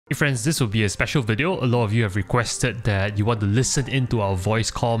Hey friends, this will be a special video. A lot of you have requested that you want to listen into our voice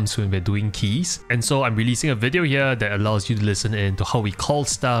comms when we're doing keys. And so I'm releasing a video here that allows you to listen in to how we call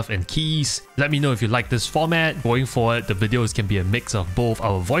stuff and keys. Let me know if you like this format. Going forward, the videos can be a mix of both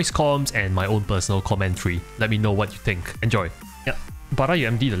our voice comms and my own personal commentary. Let me know what you think. Enjoy. Yeah. Bara, you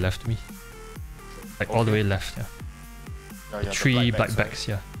MD the left me. Like all the way left, yeah. Yeah, Three black bags,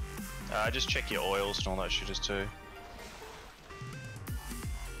 yeah. Just check your oils and all that shit just too.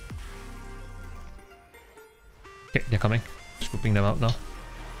 Okay, they're coming. Scooping them out now.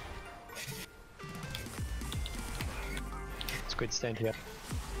 Squid, stand here.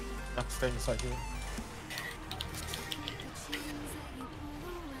 Yeah, stay inside here.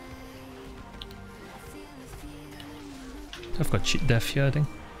 I've got cheat death here, I think.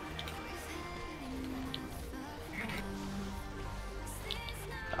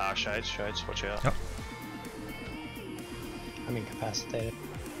 Shades, watch out. Yep. I'm incapacitated.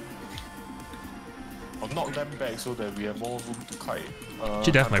 I'll knock them back so that we have more room to kite.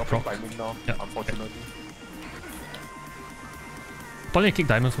 Cheat death my proc. Diamond now, Yep. unfortunately. Probably kick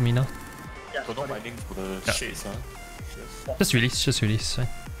diamond for me now. Yeah, so not binding to the Yeah. shades, huh? Yes. Just release, fine.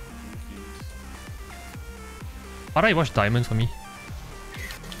 Alright, watch diamond for me.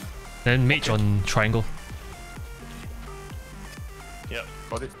 Then mage on triangle. Yep,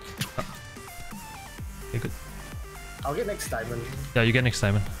 got it. Okay, good. I'll get next diamond. Yeah, you get next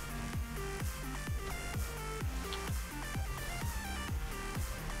diamond.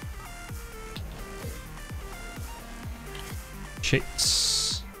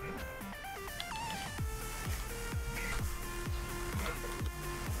 Shades.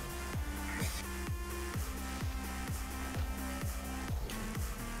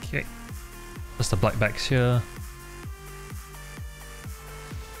 Okay. That's the black bags here.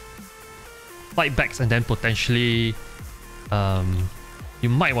 Light bags and then potentially you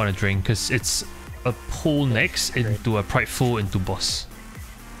might want to drink because it's a pull next into a prideful into boss.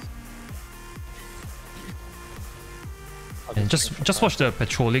 And just watch the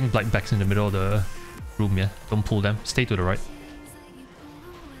patrolling black bags in the middle of the room, yeah. Don't pull them. Stay to the right.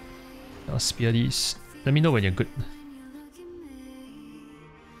 I'll spear these. Let me know when you're good.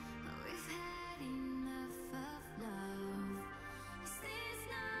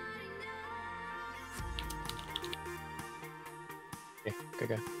 Okay,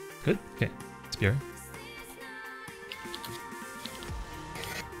 go. Good? Okay. Spear.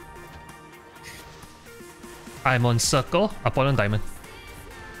 I'm on circle, Apollon diamond.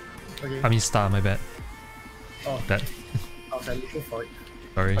 Okay. I mean star, my bad. Oh, That. I'll send you for it.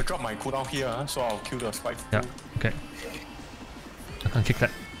 Sorry. I dropped my cooldown here, so I'll kill the spike. Yeah, okay. I can't kick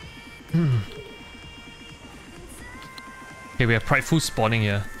that. Okay, we have prideful spawning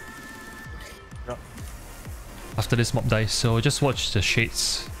here. Yep. After this mob dies, so just watch the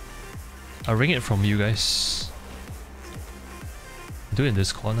shades. I'll ring it from you guys. Do it in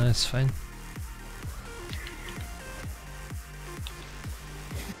this corner, it's fine.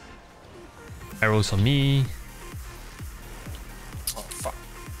 Arrows on me. Oh fuck.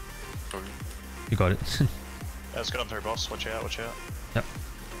 Sorry. You got it. Let's get up there, boss. Watch out, watch out. Yep.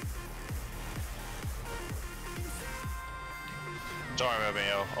 Don't worry about me,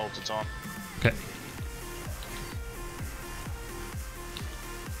 I'll ult, it's on. Okay.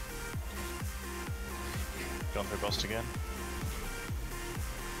 Get up there, boss again.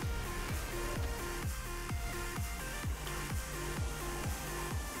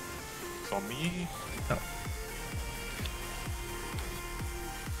 For me. Yep.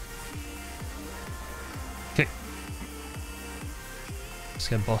 Okay. Let's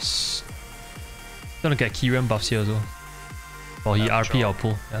get boss. Gonna get keyram buffs here as well. Or he Yeah, RP, sure. I'll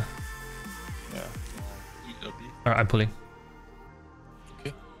pull. Yeah. Yeah. Alright, I'm pulling.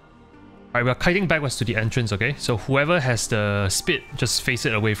 Okay. Alright, we're kiting backwards to the entrance, okay? So whoever has the spit, just face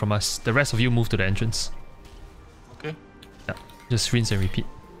it away from us. The rest of you move to the entrance. Okay. Yeah, just rinse and repeat.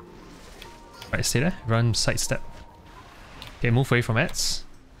 Alright, stay there. Run sidestep. Okay, move away from ads.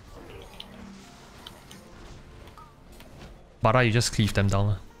 Bara, you just cleave them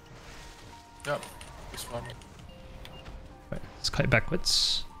down. Yep. This one. Right, let's kite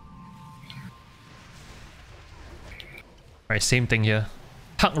backwards. Alright, same thing here.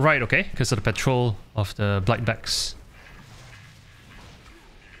 Tuck right, okay? Because of the patrol of the black backs.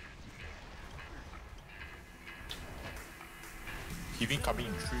 Heaving coming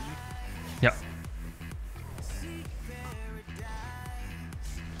in 3. Yep.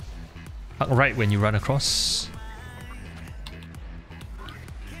 Tuck right when you run across.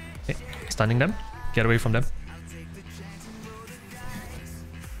 Okay, stunning them. Get away from them.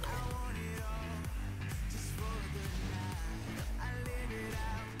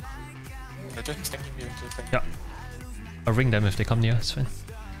 Just tank him here. Just tank. Yeah. I'll ring them if they come near, it's fine.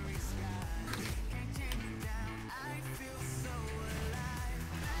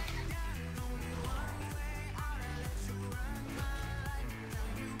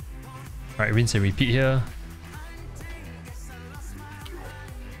 Alright, rinse and repeat here.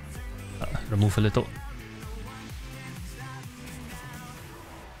 Remove a little.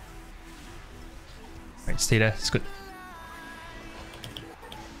 Alright, stay there, it's good.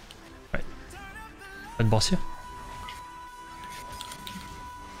 Right. And boss here.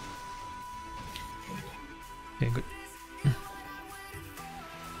 Okay, good.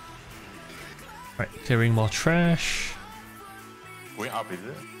 Alright, clearing more trash. Going up, is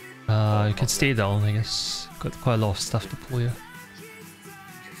it? You can stay down, I guess. Got quite a lot of stuff to pull here.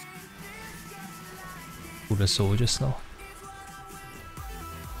 Pull the soldiers now.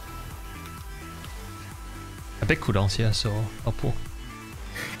 A bit cooldowns here, so I'll pull.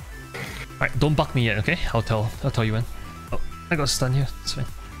 Alright, don't bug me yet, okay? I'll tell you when. Oh, I got stun here, it's fine.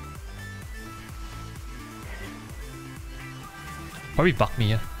 Probably bug me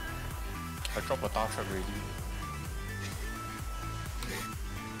here. I dropped a dark trap already.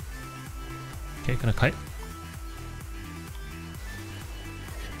 Okay, gonna kite.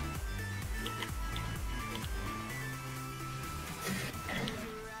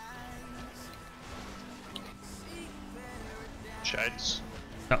 Shades.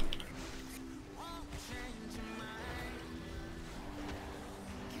 Yeah.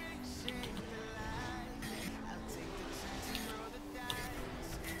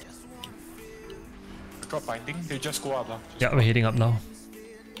 Drop binding, they just go up lah. Yeah, we're heading up now.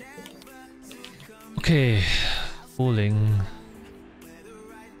 Okay, pulling.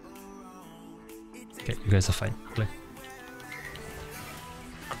 Okay, you guys are fine. Play.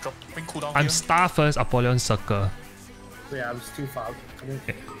 I'm dropping cooldown I'm here. star first, Apollyon Circle. Yeah, I'm still far.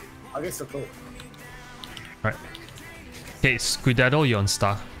 Okay. I'll get circle. Right. Okay, Squidado, you're on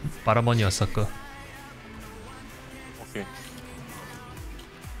star. Paramon, you're circle. Okay.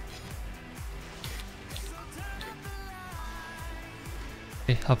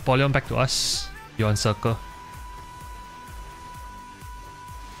 Okay, Apollyon back to us. You're on circle.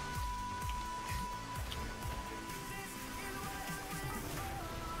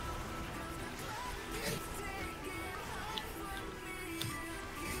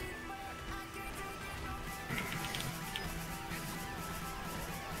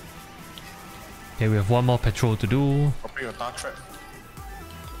 Okay, we have one more patrol to do. Dropping a dark trap.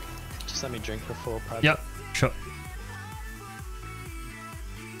 Just let me drink before prep. Yep, sure.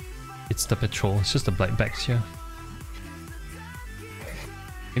 It's the patrol, it's just the blight bags here.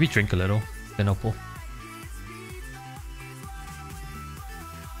 Maybe drink a little, then I'll pull.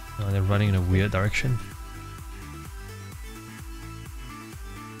 Oh, they're running in a weird direction.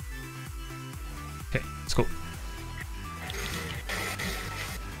 Okay, let's go.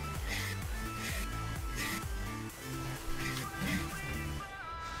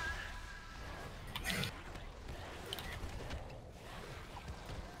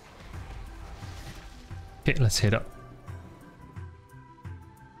 Okay, let's head up.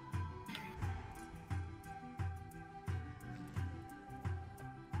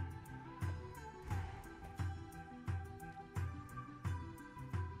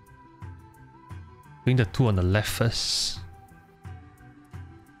 Doing the two on the left first.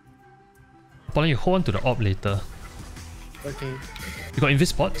 Apollyon, you hold on to the orb later. Okay. You got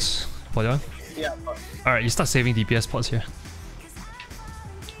invis pots, Apollyon? Yeah, Alright, you start saving DPS pots here.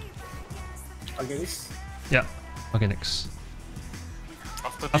 I'll get this. Yeah. Okay, next.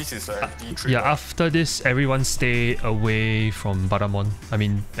 After this is a FD trip. Yeah, after this, everyone stay away from Baramon. I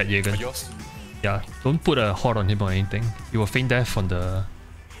mean, at Jäger. Yours. Yeah, don't put a horde on him or anything. You will feign death on the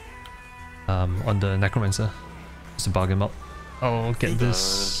Necromancer. Just to bug him out. I'll get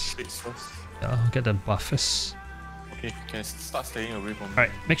this. Yeah, I'll get the buffers. Okay, can start staying away from me.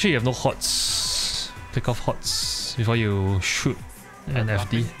 Alright, make sure you have no hots. Click off hots before you shoot an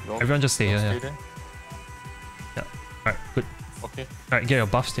FD. Everyone just stay here. Yeah. There. Yeah. Alright, good. Okay. Alright, get your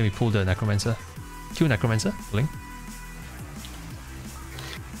buffs, then we pull the Necromancer. Kill Necromancer, pulling.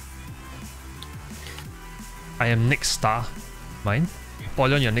 I am next star. Mine.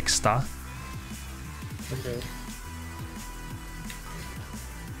 Apollyon, your next star. Okay.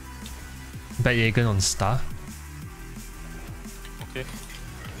 Bad Jäger on star. Okay.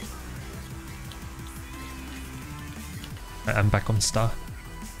 Right, I'm back on star.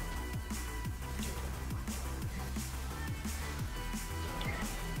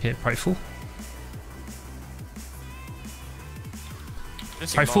 Okay, Prideful.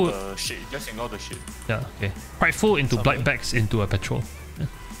 Just Prideful. ignore the shit. Just ignore the shit. Yeah, okay. Prideful into Somewhere. Blightbacks into a patrol. Yeah.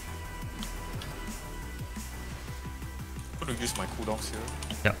 to use my cooldowns here.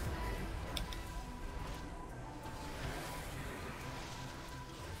 Yeah.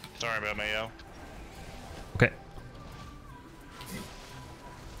 Sorry about me, yo. Okay.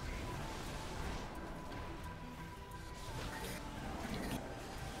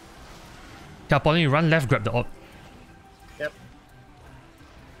 Yeah, Pauline, you run left, grab the orb. Yep.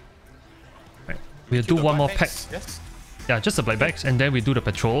 Right. We'll do the one more black pack. bags, Yes. Yeah, just the black bags, and then we do the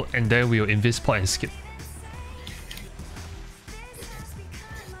patrol, and then we'll invis pot and skip.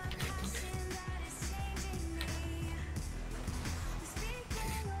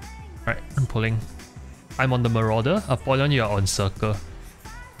 Alright, I'm pulling. I'm on the Marauder. Apollyon, you are on Circle.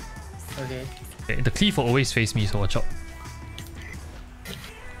 Okay. Okay, the cleave will always face me, so watch out.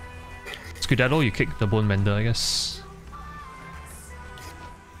 Scudaddle, you kick the Bone Mender, I guess.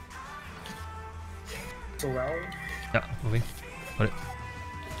 So well. Yeah, moving. Got it.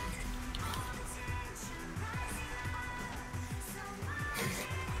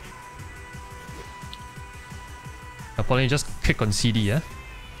 Apollyon, just kick on CD, yeah?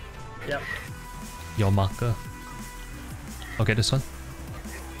 Yep. Your marker. Okay, this one.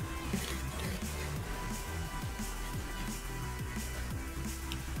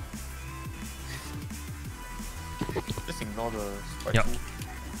 Just ignore the spike Yep. pool.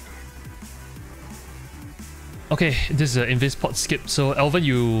 Okay, this is an invis pot skip. So Elven,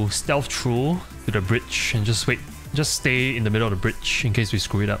 you stealth through to the bridge and just wait. Just stay in the middle of the bridge in case we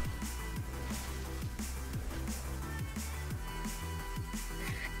screw it up.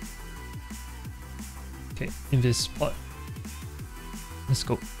 Okay, invis pot. Let's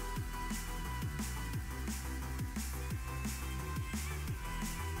go.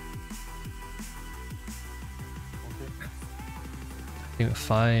 I think we're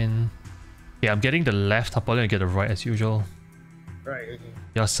fine. Yeah, I'm getting the left. Apollyon, get the right as usual. Right, okay.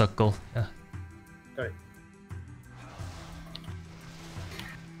 Your circle. Yeah. Got it.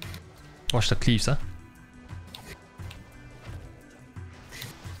 Watch the cleaves, huh?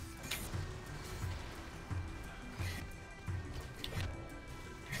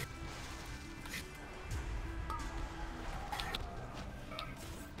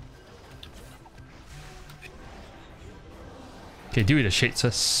 Okay, deal with the shades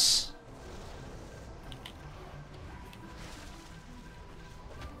first.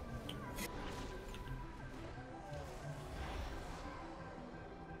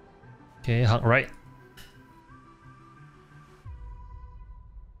 Okay, hug right.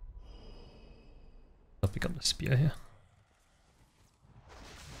 I'll pick up the spear here.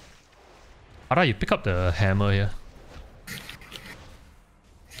 Ara, you pick up the hammer here.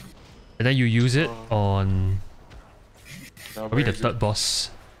 And then you use it on probably the third boss.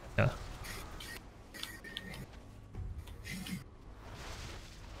 Yeah.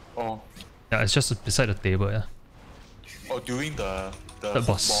 Oh. Yeah, it's just beside the table, yeah. Oh, during the Third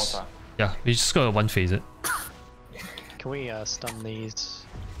boss. boss. Yeah, we just gotta one phase it. Can we stun these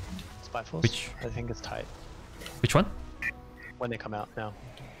Spitefuls? Which- I think it's tight Which one? when they come out now.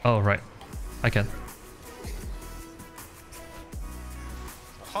 Oh, right. I can.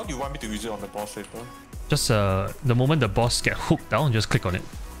 How do you want me to use it on the boss later? Just the moment the boss get hooked down, just click on it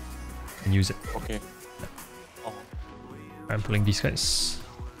and use it. Okay. Oh. I'm pulling these guys.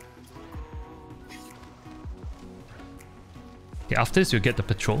 Okay, after this, you'll get the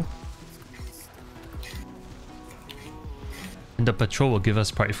patrol. And the patrol will give us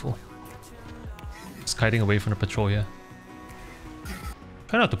Prideful. Just kiting away from the patrol here.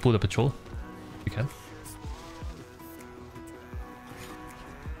 Try not to pull the patrol. If you can.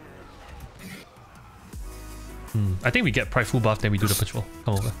 I think we get Prideful buff, then we do the patrol.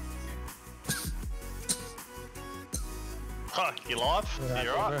 Come over. Huh, you live? You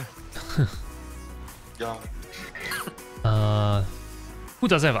alright? Yeah. Who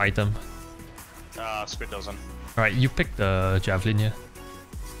doesn't have item? Squid doesn't. Alright, you pick the javelin here.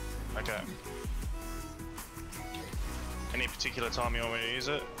 Okay. Any particular time you want me to use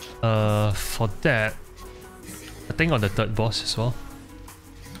it? For that, I think on the third boss as well.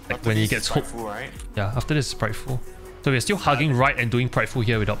 Like After when he this gets is hooked. Spiteful, right? Yeah, after this is Prideful. So we're still hugging right and doing Prideful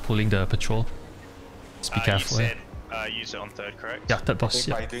here without pulling the patrol. Just be careful. You Yeah. said use it on third, correct? Yeah, third boss. Take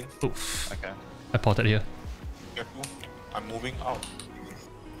Yeah. biting. Oof. Okay. I ported here. Careful. I'm moving out.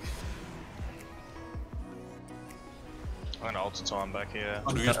 I'm gonna alter time back here.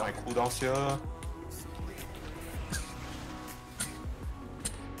 How to use my cooldowns here?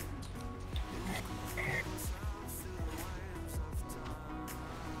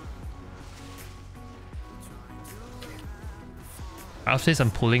 After this,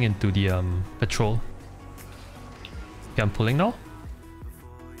 I'm pulling into the patrol. Okay, I'm pulling now.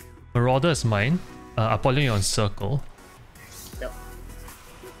 Marauder is mine. Apollyon, you're on circle.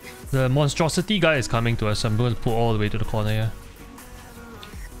 The monstrosity guy is coming to us, so I'm going to pull all the way to the corner here.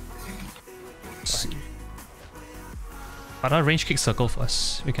 Ada, range kick circle for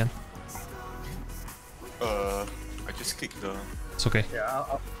us. We can. I just clicked the. It's okay. Yeah,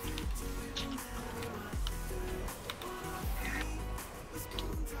 I'll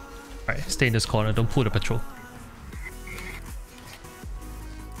Alright, stay in this corner. Don't pull the patrol.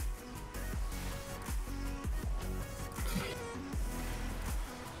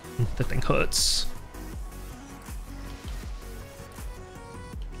 That thing hurts.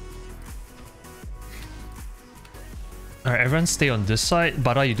 Alright, everyone stay on this side.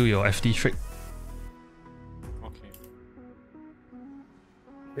 Bada, you do your FD trick. Okay.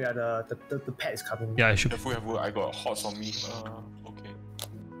 yeah, the pet is coming. Yeah, I should. Careful, I got hots on me. Okay.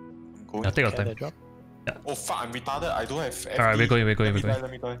 I'm going. Yeah, take your Okay, time. they drop. Oh fuck, I'm retarded. I don't have FD. Alright, we're going.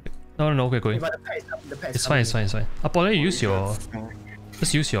 Let me die. No, we're going. But the pet is coming. The pet is It's fine, it's fine, it's fine. Apollo, use your.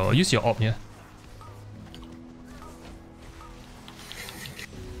 Just use your op here.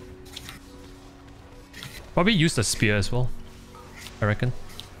 Probably use the spear as well, I reckon.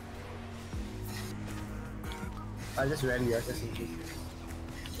 I just rally, just in case.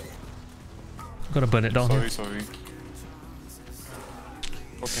 Gotta burn it down here. Sorry.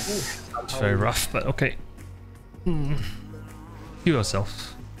 Okay. It's very rough, but okay. Heal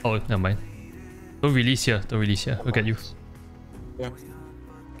yourself. Oh, never mind. Don't release here, We'll get you. Yeah.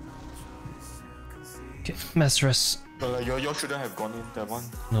 Okay, mass rest. But like, y'all shouldn't have gone in that one.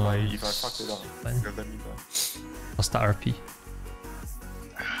 No, Like, if I fucked it up, fine. you let me die. I'll start RP.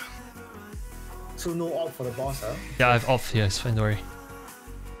 So no op for the boss, huh? Yeah, I've off here, it's fine, don't worry.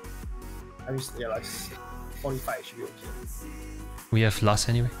 I mean, yeah, like 45 should be okay. We have last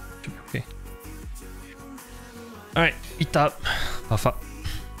anyway. Should be okay. Alright, eat up. Buff up.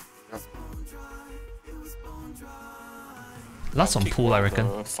 Yep. Last on Kick pool, I all reckon.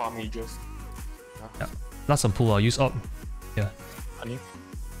 the farm mages. Yeah. Last on pool, I'll use op. Yeah. Honey.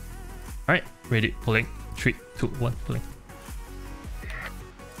 Alright, ready. Pulling. 3, 2, 1, pulling.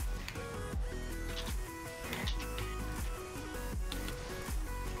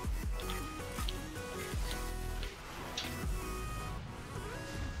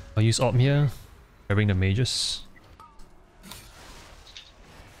 I'll use op here. Grabbing the mages.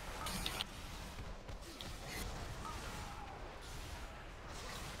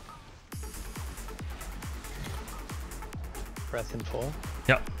 Breath in 4.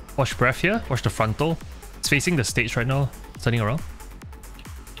 Yep. Watch breath here. Watch the frontal. It's facing the stage right now. Turning around.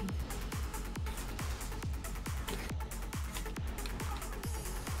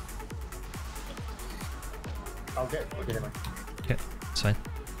 Okay, never mind. Okay, it's fine.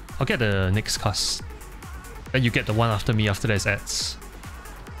 I'll get the next cast. Then you get the one after me after there's ads.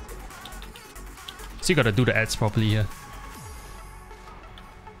 So you gotta do the ads properly here.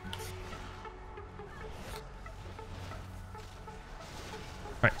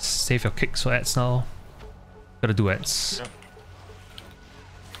 Alright, save your kicks for ads now. Gotta do ads. Yeah.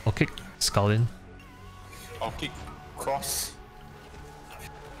 I'll kick Skull in. I'll kick cross.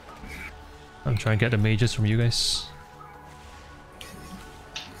 I'm trying to get the mages from you guys.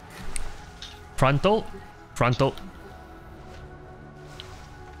 Frontal. Frontal.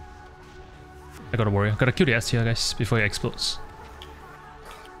 I gotta worry. Gotta kill the ads here, guys, before it explodes.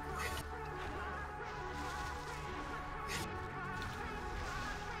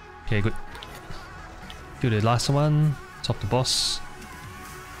 Okay, good. Do the last one. Top the boss.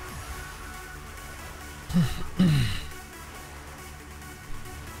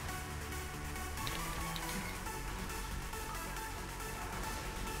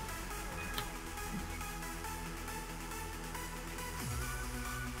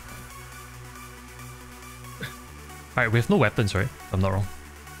 Alright, we have no weapons, right? If I'm not wrong.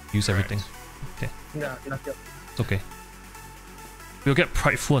 Use everything. Okay, Yeah, not yet. it's okay. We'll get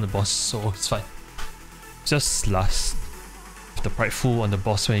prideful on the boss, so it's fine. Just last the prideful on the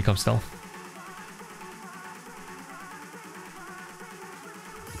boss when he comes down.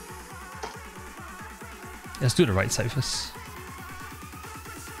 Let's do the right side first.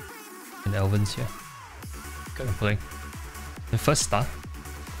 And Elvin's here. Good. I'm pulling. The first star.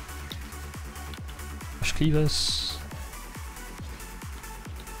 Push cleavers.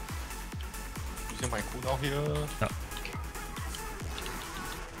 Using my cooldown here. No.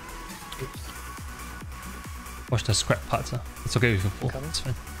 Watch the scrap parts. It's okay if you pull. Coming. It's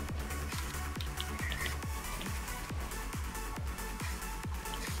fine.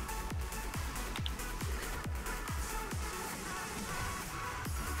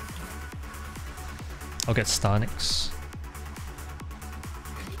 I'll get star next.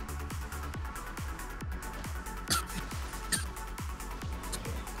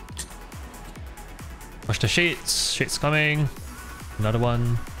 the shades. Shades coming. Another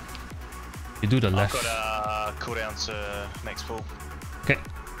one. You do the left. I've got a cooldown to next pull. Okay.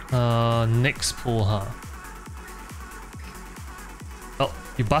 Next pull, huh? Oh,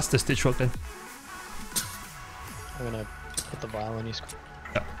 you bust the stitch work then. I'm gonna put the vial on your screen.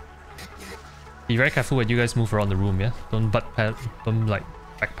 Yeah. Be very careful when you guys move around the room, yeah? Don't don't like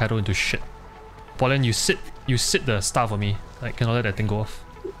backpedal into shit. Pauline, you sit the staff for me. Like, cannot let that thing go off.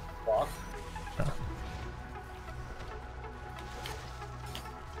 What? Yeah.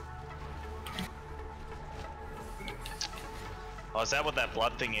 Oh, is that what that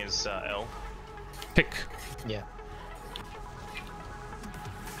blood thing is, L? Pick. Yeah.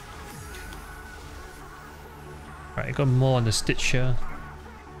 Alright, I got more on the stitch here.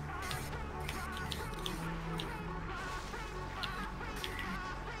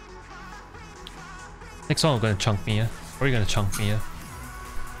 Next one, I'm gonna chunk me here. Probably gonna chunk me here.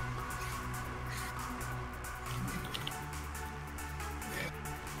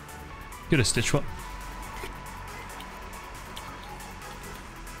 Get a stitch one.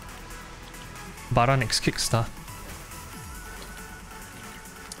 Bara next kickstar.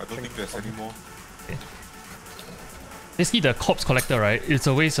 I don't think there's any more. Basically, the corpse collector, right? It's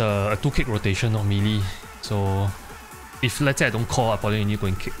always a 2-kick rotation, not melee. So, if let's say I don't call, I probably need to go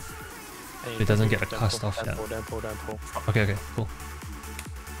and kick. Hey, It doesn't get a don't cast pull, off, don't yeah. pull, don't pull, don't pull. Okay, okay, cool.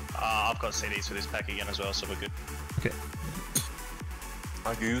 I've got CDs for this pack again as well, so we're good. Okay.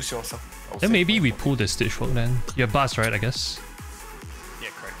 You use yours. Then maybe we pull the stitch work then. You have bars, right? I guess. Yeah,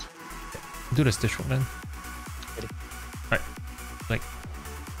 correct. Do the stitch work then. Right. Like,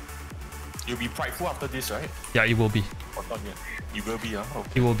 You'll be prideful after this, right? yeah, it will be. Or not yet? You will be, huh?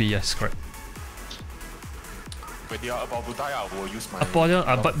 Okay. It will be, yes, correct. When they are about to die, I will use my...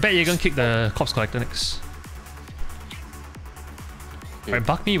 But bet you're gonna kick the corpse collector next. Okay. Right,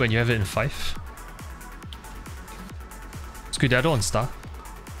 bug me when you have it in 5. Squidado on star.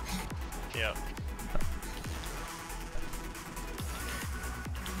 Yeah.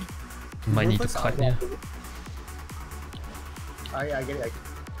 Might need to First, kite I'll here. walk away. I get it.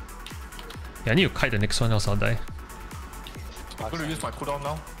 Yeah, I need to kite the next one, else I'll die. I'm going to use my cooldown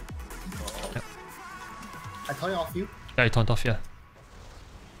now. I turn it off you. Yeah, I taunt off, yeah.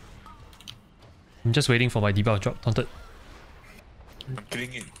 I'm just waiting for my debuff drop. Taunted. I'm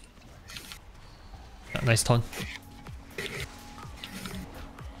killing it. Yeah, nice taunt.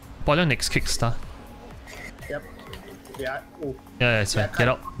 Boiler next kickstar. Yep. Yeah. Oh. Yeah, it's fine.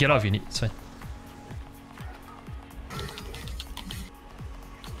 Get out if you need. It's fine.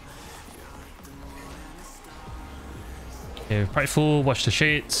 Okay, prideful. Watch the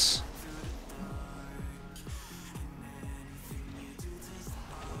shades.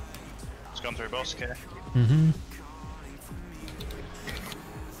 It's gone through, boss. Okay. Mm-hmm.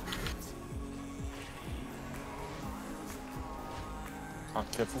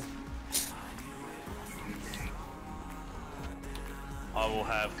 Careful. I will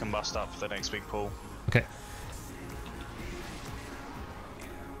have combust up for the next big pull. Okay.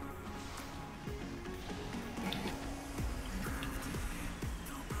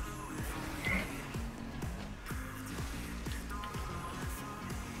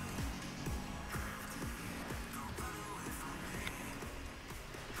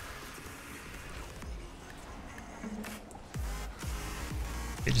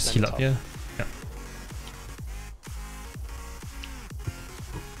 Okay, just heal up here. Yeah.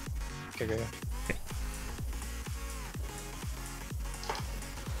 Okay, go.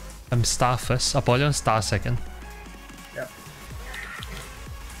 I'm star first. Apollyon star second. Yep.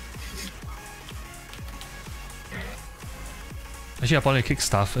 Actually, Apollyon kick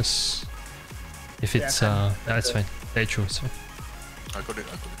star first. If it's yeah, it's fine. Very true. It's fine. I got it.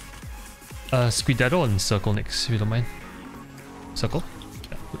 Squidado on circle next, if you don't mind. Circle.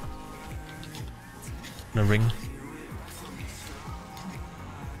 Yeah. Good. And a ring.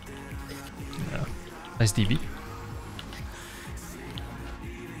 Yeah. Nice DB.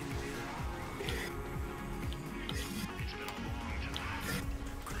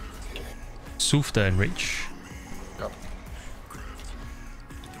 Soothe the enrage. Yep.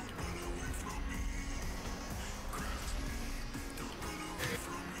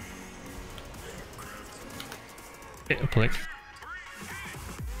 Okay, a plague.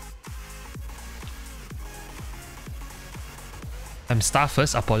 I'm star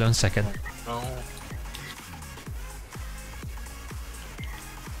first, Apollyon second. No.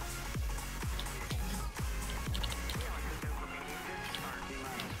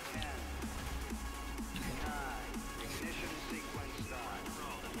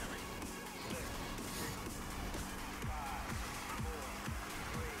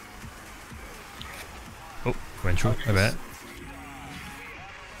 Went through, I bet.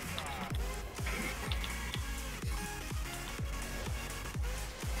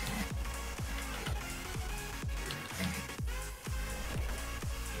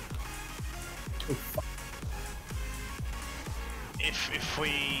 If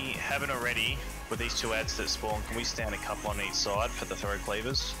we haven't already, with these two ads that spawn, can we stand a couple on each side for the throw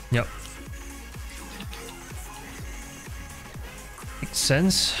cleavers? Yep. Makes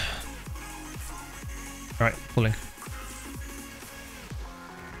sense. Alright, pulling.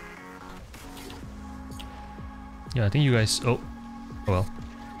 Yeah, I think you guys... Oh well.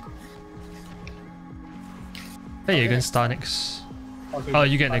 Hey, you can star next. Okay. Oh,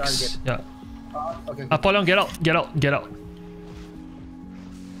 you get next. Yeah. Okay. Apollon, get out, get out, get out.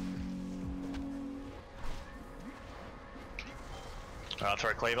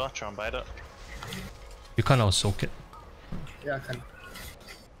 Throw cleaver, try and bait it. You can't out soak it. Yeah, I can.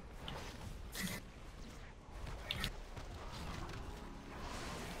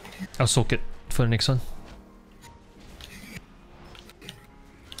 I'll soak it for the next one.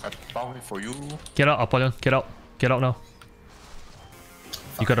 I found it for you. Get out, Apollon, get out. Get out now.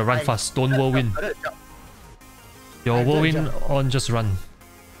 You gotta run fast, don't whirlwind. Your whirlwind on, just run.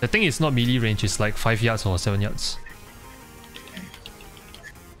 The thing is not melee range, it's like 5 yards or 7 yards.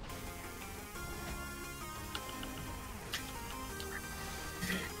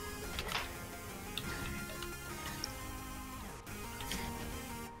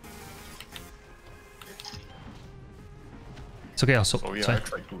 It's okay, I'll soak. So yeah, Sorry. I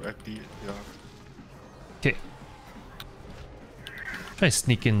tried to activate. Yeah. Okay. Try to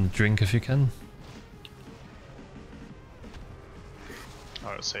sneak in drink if you can.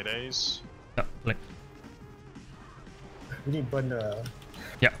 Alright, CDs. Yeah, like. We need to burn the.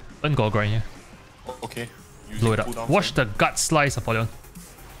 Yeah, burn gore grind here. Okay. Blow it up. Watch the gut slice, Apollon.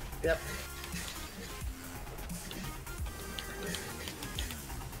 Yep.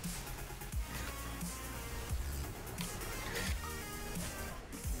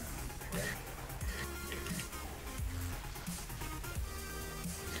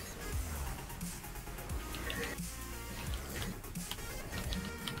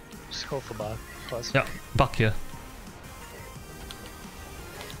 Just go for bar. Plus. Yeah, buck here.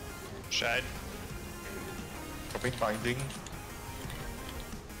 Shade. Dropping binding.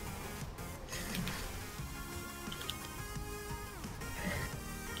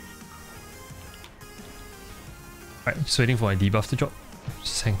 Right, just waiting for my debuff to drop.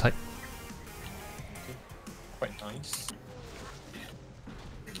 Just hang tight. Quite nice.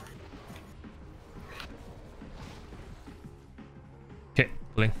 Okay,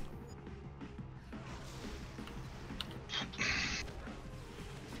 pulling.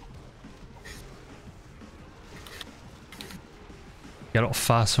 Get out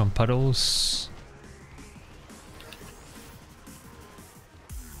fast from puddles.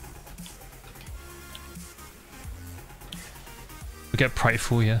 We get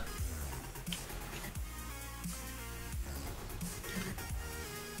prideful here.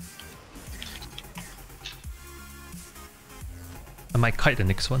 I might kite the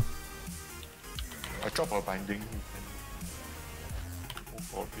next one. I drop a binding. You can go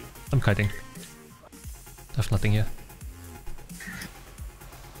for it. I'm kiting. I have nothing here.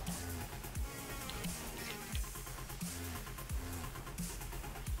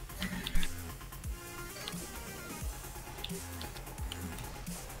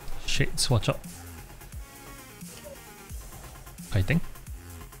 Shades, watch out. Kiting.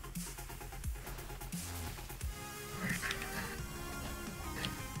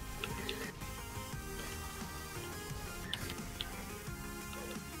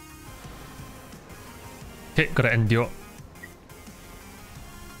 Okay, gotta endure.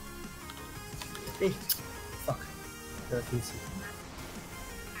 Hey, fuck. The PC.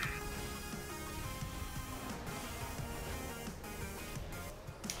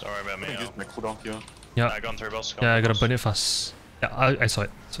 Don't worry about I me. can use my cooldown here. Yeah, No, gone through boss. yeah, I gotta burn it fast. Yeah, I saw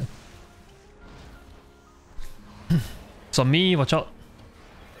it. Sorry. It's on me, watch out.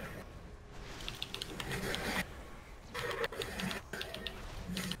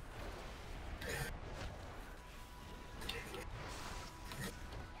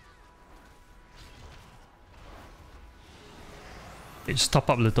 Okay, just top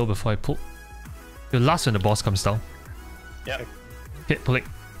up a little before I pull. You'll last when the boss comes down. Yep. Okay, pull it.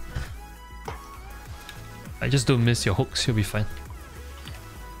 I just don't miss your hooks, you'll be fine.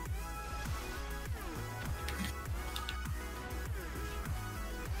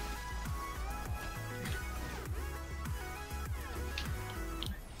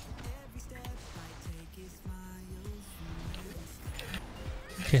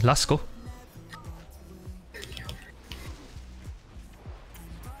 Okay, last go.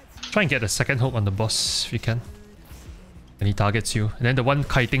 Try and get a second hook on the boss if you can. And he targets you. And then the one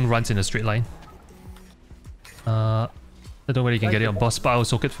kiting runs in a straight line. I don't know whether you can get it on boss, but I'll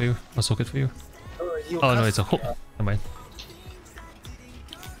soak it for you. I'll soak it for you. Oh no, it's a hook. Never mind.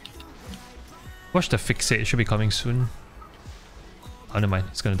 Watch the fixate, it should be coming soon. Oh, never mind,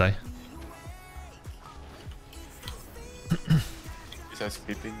 it's gonna die. It's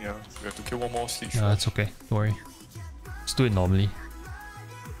escaping, yeah. We have to kill one more sleep. Yeah, it's okay, don't worry. Just do it normally.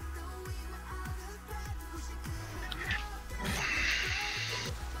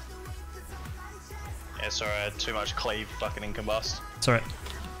 Yeah, sorry, I had too much cleave fucking in combust. It's alright.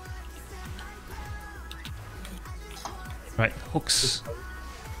 Right, hooks.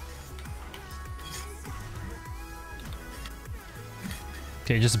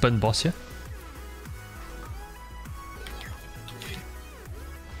 Okay, just burn boss here.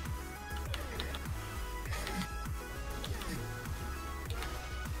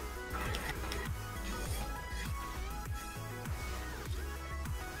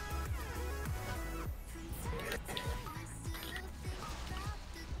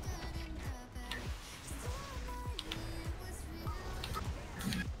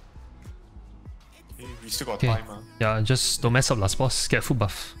 We still got Okay. time, Yeah, just don't mess up last boss. Get full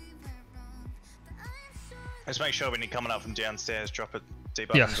buff. Just make sure when you're coming up from downstairs, drop a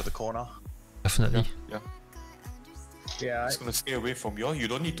debuff Yeah. into the corner. Definitely. Yeah. Yeah, It's gonna stay away from you. You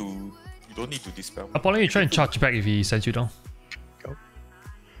don't need to dispel. Apollo, you try and charge back if he sends you down. Go.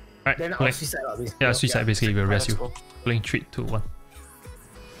 Right, then I'll play. suicide up. Yeah, suicide basically will rest you. Let's go. Playing 3, 2, 1.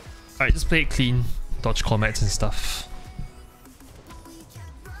 Alright, just play it clean. Dodge combats and stuff.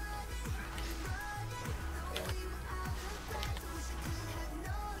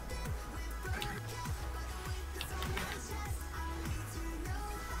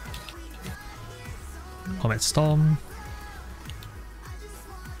 Combat Storm.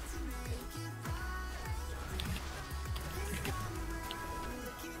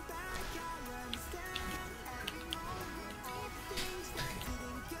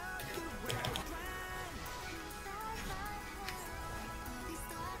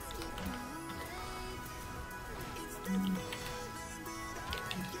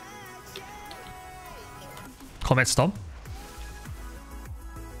 Combat Storm.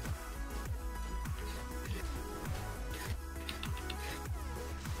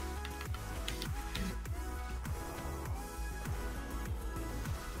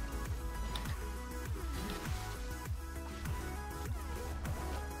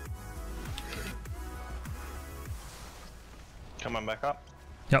 Coming back up.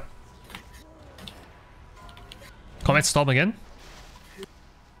 Yep. Combat Storm again.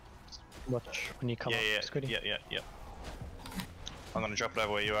 Watch when you come Yeah, up. yeah, Squiddy. yeah. I'm gonna drop it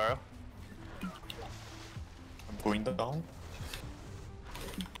over where you are. I'm going down.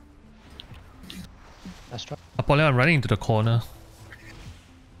 Nice try. Apollo, I'm running into the corner.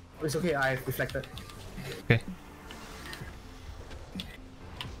 It's okay, I reflected. Okay.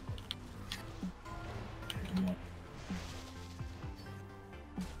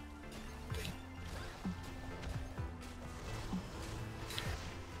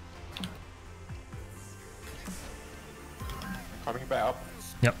 Coming back up.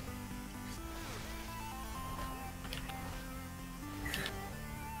 Yep.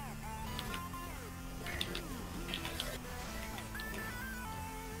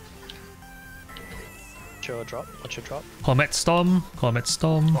 Watch your drop. Watch your drop. Combat Storm. Combat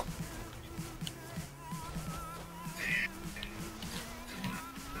Storm.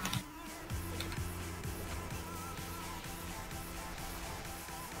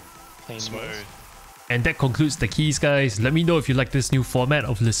 Clean Smooth. walls. And that concludes the keys, guys. Let me know if you like this new format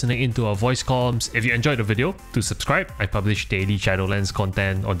of listening into our voice comms. If you enjoyed the video, do subscribe. I publish daily Shadowlands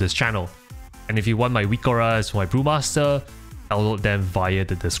content on this channel. And if you want my weak auras for my Brewmaster, download them via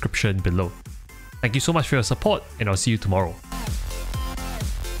the description below. Thank you so much for your support, and I'll see you tomorrow.